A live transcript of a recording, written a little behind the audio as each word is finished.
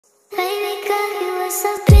Baby girl, you are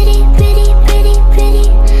so pretty, pretty, pretty, pretty.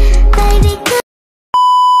 Baby girl.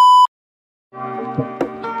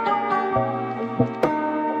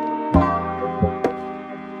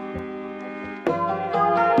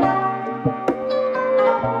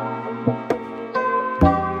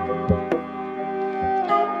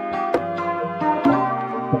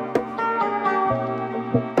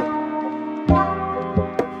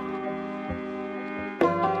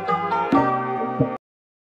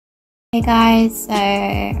 Hey guys, so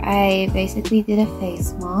I basically did a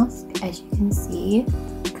face mask, as you can see,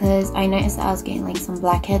 because I noticed that I was getting like some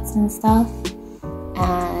blackheads and stuff,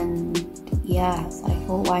 and yeah, so I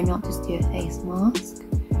thought why not just do a face mask,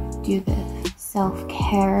 do a bit of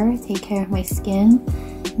self-care, take care of my skin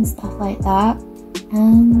and stuff like that.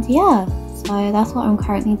 And yeah, so that's what I'm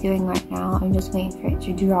currently doing right now. I'm just waiting for it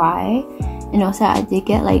to dry. And also I did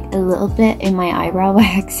get like a little bit in my eyebrow by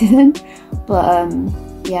accident, but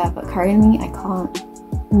yeah, but currently I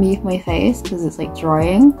can't move my face because it's like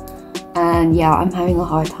drying, and yeah, I'm having a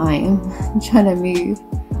hard time trying to move,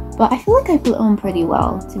 but I feel like I put it on pretty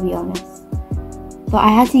well, to be honest. But I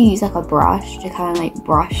had to use like a brush to kind of like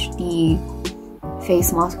brush the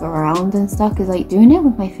face mask around and stuff, because like doing it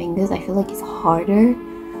with my fingers I feel like it's harder,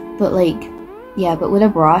 but like yeah, but with a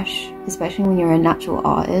brush, especially when you're a natural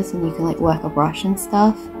artist and you can like work a brush and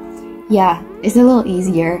stuff, yeah, it's a little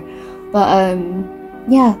easier. But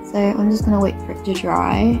yeah, so I'm just gonna wait for it to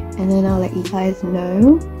dry and then I'll let you guys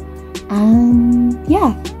know. And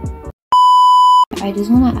yeah, I just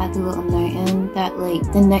want to add a little note in that like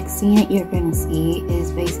the next scene that you're gonna see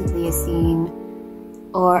is basically a scene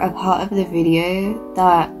or a part of the video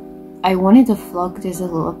that I wanted to vlog this a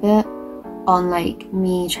little bit on, like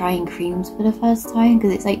me trying creams for the first time,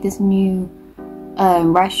 because it's like this new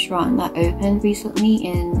restaurant that opened recently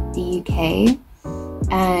in the UK.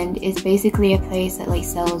 And it's basically a place that like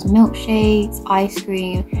sells milkshakes, ice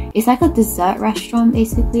cream. It's like a dessert restaurant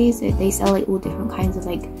basically, so they sell like all different kinds of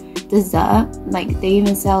like dessert. Like they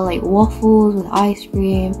even sell like waffles with ice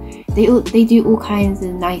cream. They do all kinds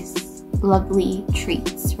of nice lovely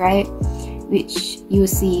treats, right, which you will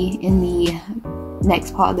see in the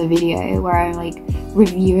next part of the video where I'm like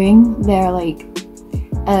reviewing their like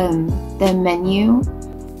their menu.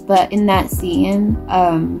 But in that scene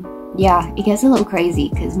yeah, it gets a little crazy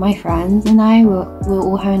because my friends and I were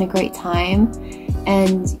all having a great time,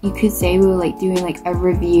 and you could say we were like doing like a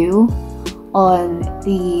review on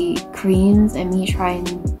the creams and me trying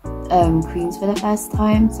creams for the first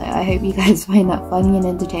time. So I hope you guys find that funny and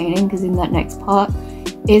entertaining, because in that next part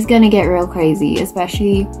it's gonna get real crazy,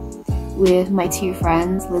 especially with my two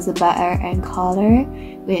friends Lizabetta and Carter,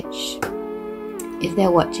 which if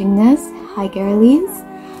they're watching this, hi girlies.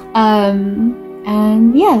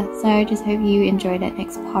 And yeah, so I just hope you enjoy that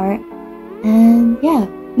next part, and yeah.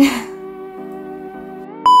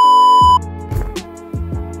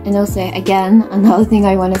 And also, again, another thing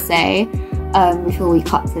I want to say before we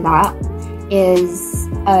cut to that is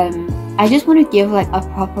I just want to give like a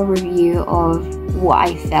proper review of what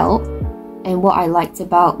I felt and what I liked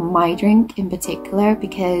about my drink in particular,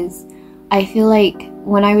 because I feel like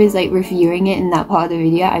when I was like reviewing it in that part of the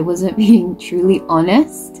video I wasn't being truly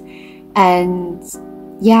honest. And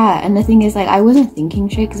yeah, and the thing is like I wasn't thinking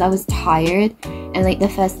straight because I was tired, and like the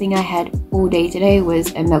first thing I had all day today was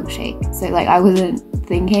a milkshake, so like I wasn't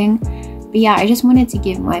thinking. But yeah, I just wanted to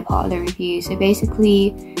give my part of the review. So basically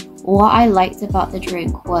what I liked about the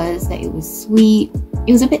drink was that it was sweet.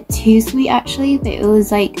 It was a bit too sweet actually, but it was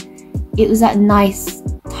that nice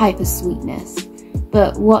type of sweetness.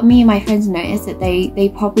 But what me and my friends noticed that they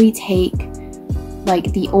probably take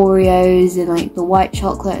like the Oreos and like the white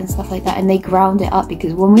chocolate and stuff like that, and they ground it up,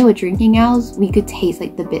 because when we were drinking ours we could taste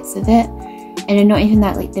like the bits of it. And then not even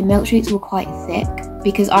that, like the milkshakes were quite thick,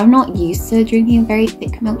 because I'm not used to drinking a very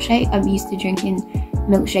thick milkshake. I'm used to drinking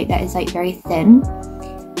milkshake that is like very thin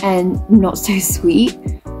and not so sweet.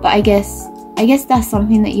 But I guess that's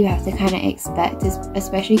something that you have to kind of expect,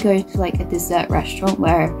 especially going to like a dessert restaurant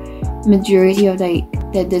where majority of like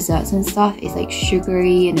the desserts and stuff is like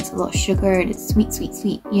sugary, and it's a lot of sugar and it's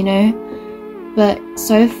sweet, you know. But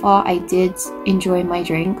so far I did enjoy my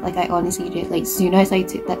drink, like I honestly did. Like soon as I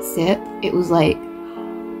took that sip it was like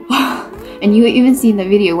and you even see in the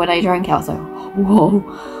video when I drank it I was like whoa.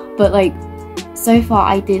 But like so far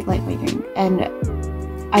I did like my drink, and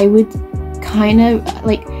I would kind of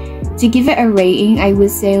like, to give it a rating I would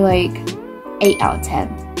say like 8 out of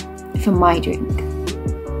 10 for my drink,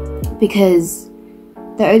 because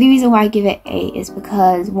the only reason why I give it 8 is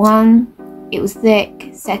because one, it was thick,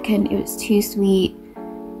 second, it was too sweet,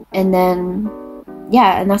 and then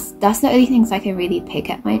yeah, and that's the only things I can really pick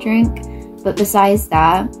at my drink. But besides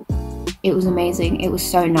that, It was amazing. It was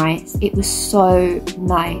so nice. It was so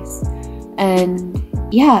nice. And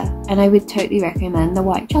yeah, and I would totally recommend the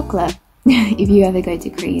white chocolate if you ever go to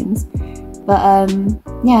Creams. But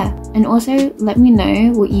yeah, and also let me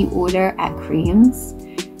know what you order at Creams,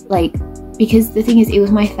 like, because the thing is, it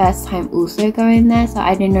was my first time also going there, so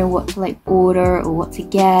I didn't know what to like order or what to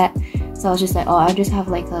get. So I was just like, oh, I'll just have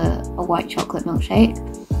like a white chocolate milkshake.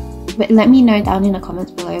 But let me know down in the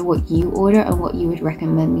comments below what you order and what you would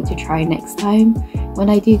recommend me to try next time when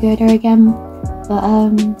I do go there again. But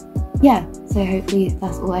yeah, so hopefully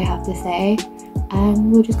that's all I have to say,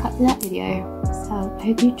 and we'll just cut to that video. So I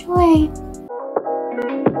hope you enjoy.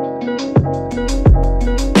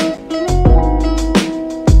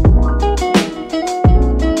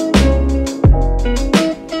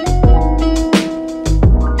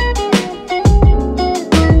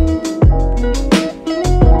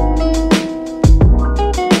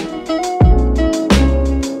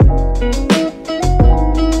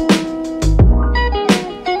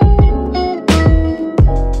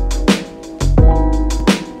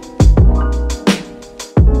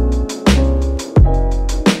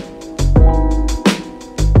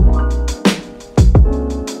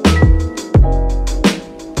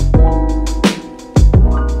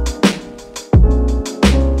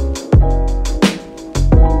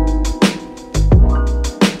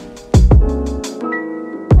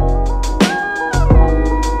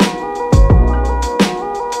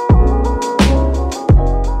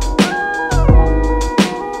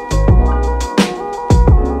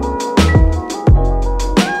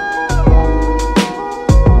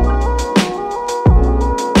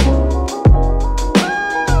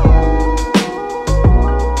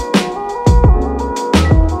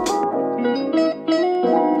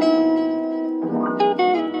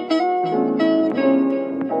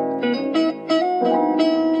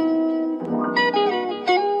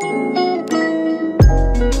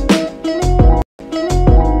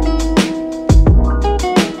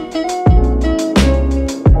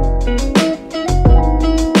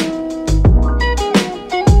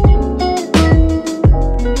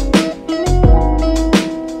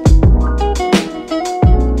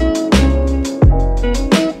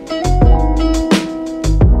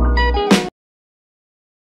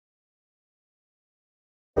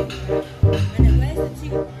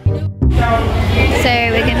 So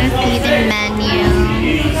we're gonna see the menu.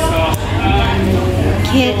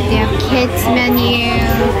 They have kids menu.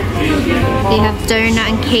 They have donut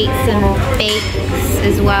and cakes and bakes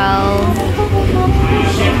as well.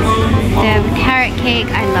 They have carrot cake.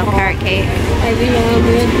 I love carrot cake.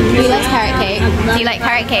 Who likes carrot cake? Do you like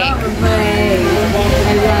carrot cake?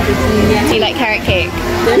 Do you like carrot cake?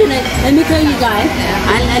 No, let me tell you guys,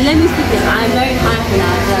 and let me speak this, I'm very hyped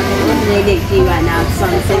now, so I'm going to ADHD right now, so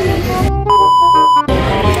I'm singing.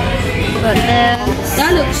 Got this.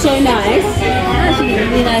 That looks so nice. That's actually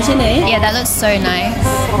really nice, isn't it? Yeah, that looks so nice.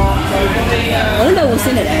 I don't know what's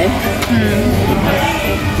in it though.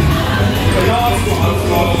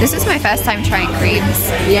 This is my first time trying Creams.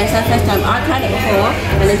 Yes, that's the first time. I tried it before,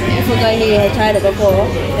 and there's people going here who tried it before.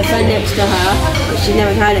 The friend next to her, she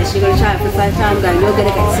never tried it, she's going to try it for the first time, going, you're going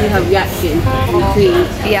to get to see her reaction to the cream.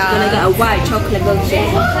 Yeah. She's going to get a white chocolate milkshake,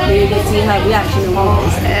 and you're going to see her reaction and what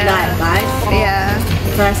it's like, guys. Yeah.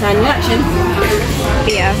 First hand reaction.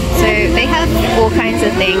 Yeah, so they have all kinds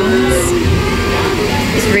of things.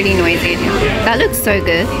 It's really noisy in here. That looks so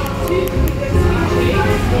good.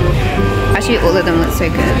 Actually, all of them look so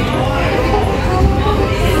good.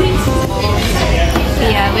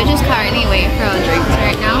 Yeah, we're just currently waiting for our drinks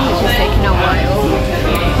right now, which is taking a while.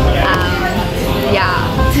 Yeah.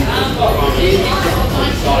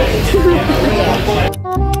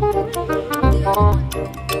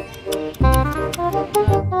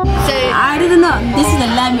 So I didn't know. This is a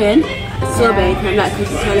lemon sorbet from that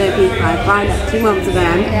Coca-Cola people I found out 2 months ago.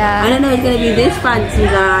 Yeah. I don't know it's gonna be this fancy,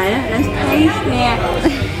 guys. Let's taste it.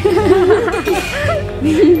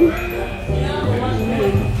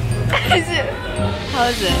 how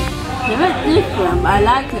is it? It's a bit different, but I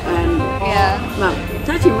like it. Yeah. Well, it's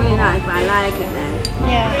actually really nice, but I like it then.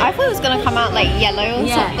 Yeah, I thought it was gonna come out like yellow or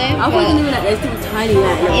something. I thought it was gonna be like there's still tiny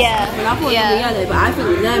like Yeah. But I thought it was Yeah. gonna be yellow, but I think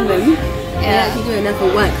lemon. They actually do enough for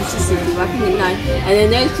work consistency, but I think it's nice. And then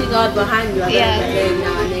those two guys behind you are Yeah. going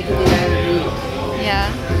now and they can do everything. Yeah.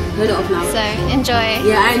 Turn it off now. So enjoy.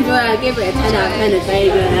 Yeah, I enjoy it. I give it a 10 out of 10. It's very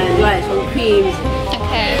good. I enjoy it. It's from Creams.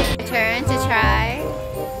 Okay. Turn to try.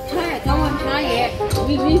 Try it. Come on, try it.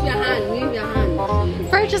 Move your hand. Move your hand.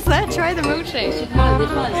 Bro, just let her try the milkshake. They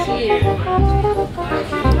can't see it.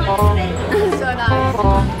 So nice.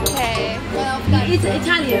 Okay. It's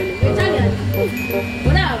Italian. Italian.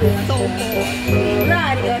 Bravo.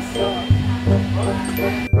 Bravo. So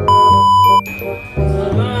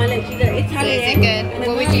is it good?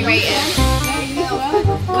 What would you rate it?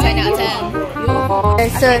 10 out of 10.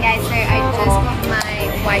 So guys, so I just got my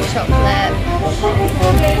white chocolate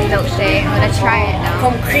milkshake. I'm gonna try it now.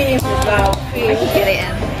 From cream as well. I can get it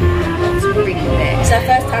in. It's really thick. It's our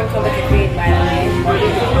first time coming to cream, by the way.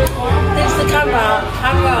 Thanks to camera.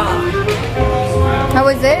 How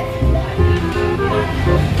was it?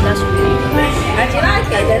 That's really good. How do you like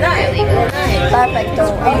it? They're nice. Really good. Perfecto.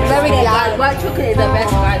 I'm very glad. White chocolate is the best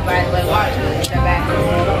part, by the way. White chocolate is the best.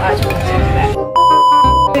 White chocolate is the best.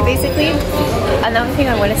 So basically, another thing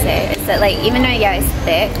I want to say is that like even though yeah it's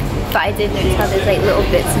thick, but I did notice how there's like little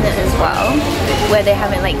bits in it as well, where they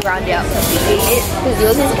haven't like ground it up completely. Because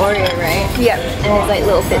yours is Oreo, right? Yeah. And there's like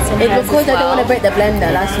little bits in it. It's because I don't want to break the blender,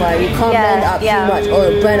 that's why. You can't blend up too much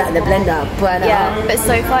or burn out the blender. Burn it up. But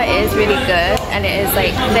so far it is really good and it is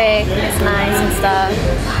like thick and it's nice and stuff.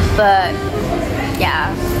 But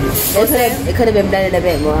yeah. It could have been blended a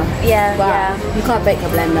bit more. Yeah, but yeah. You can't break a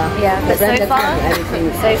blender. Yeah, but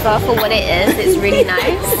so far for what it is, it's really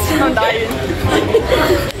nice. I'm dying.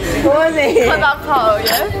 What was it? For that part,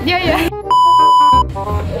 yeah? Yeah.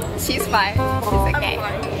 She's fine. She's okay.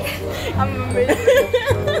 I'm amazing.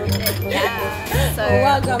 Yeah. So.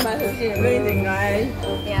 Welcome, my sister. Amazing, guys.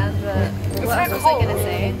 Yeah, but what else was I gonna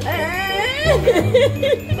say?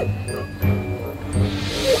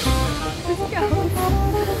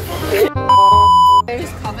 I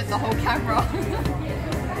just covered the whole camera.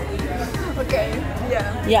 Okay,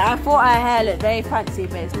 yeah. Yeah, I thought our hair looked very fancy,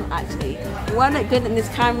 but it's not actually. Well, I look good in this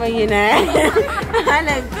camera, you know. I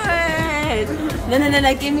look good.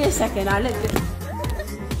 No, give me a second. I look good.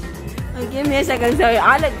 Oh, give me a second, sorry.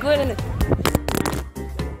 I look good in it.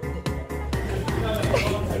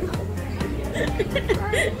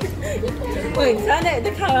 Wait, turn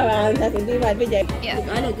the camera around so I can do my video. Yeah.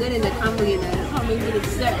 I look good in the camera, you know. The camera really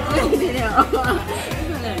set. You know.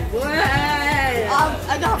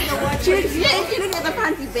 I don't have to watch you. Yeah, you look at the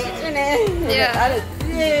fancy bitch, innit? Yeah. I look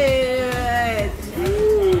good.